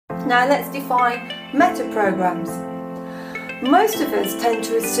Now let's define meta-programs. Most of us tend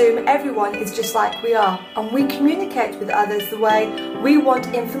to assume everyone is just like we are, and we communicate with others the way we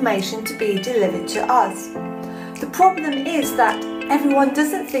want information to be delivered to us. The problem is that everyone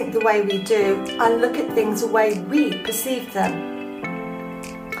doesn't think the way we do and look at things the way we perceive them.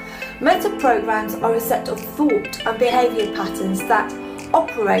 Meta-programs are a set of thought and behaviour patterns that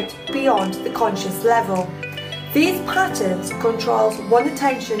operate beyond the conscious level. These patterns control one's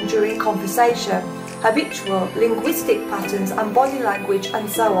attention during conversation, habitual linguistic patterns and body language, and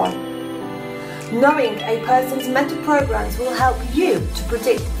so on. Knowing a person's meta-programs will help you to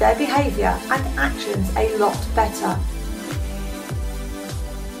predict their behaviour and actions a lot better.